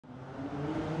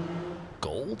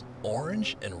gold,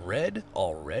 orange, and red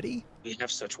already? We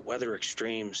have such weather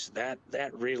extremes. That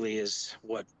really is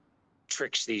what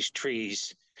tricks these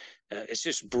trees. It's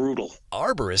just brutal.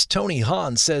 Arborist Tony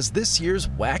Hahn says this year's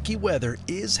wacky weather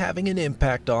is having an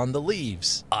impact on the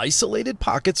leaves. Isolated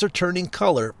pockets are turning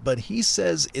color, but he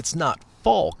says it's not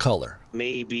fall color.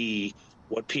 Maybe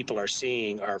what people are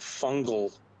seeing are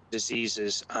fungal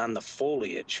diseases on the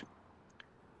foliage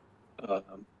uh,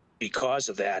 because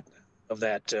of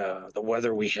the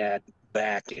weather we had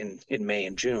back in May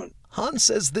and June. Hahn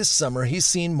says this summer he's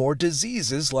seen more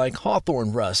diseases like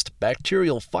hawthorn rust,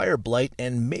 bacterial fire blight,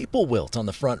 and maple wilt on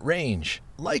the Front Range,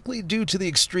 likely due to the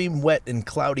extreme wet and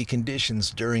cloudy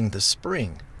conditions during the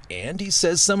spring. And he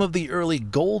says some of the early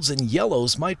golds and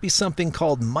yellows might be something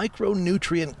called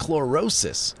micronutrient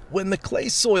chlorosis. When the clay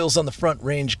soils on the Front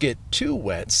Range get too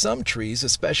wet, some trees,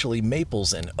 especially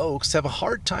maples and oaks, have a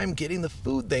hard time getting the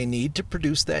food they need to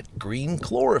produce that green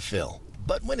chlorophyll.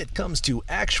 But when it comes to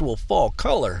actual fall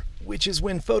color, which is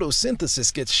when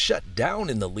photosynthesis gets shut down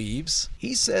in the leaves,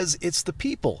 he says it's the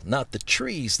people, not the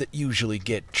trees, that usually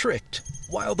get tricked.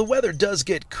 While the weather does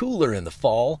get cooler in the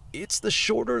fall, it's the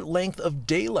shorter length of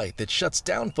daylight that shuts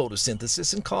down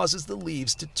photosynthesis and causes the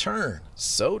leaves to turn.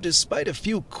 So despite a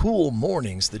few cool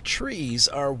mornings, the trees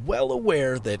are well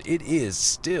aware that it is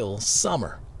still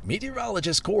summer.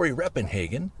 Meteorologist Corey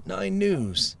Reppenhagen, 9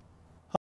 News.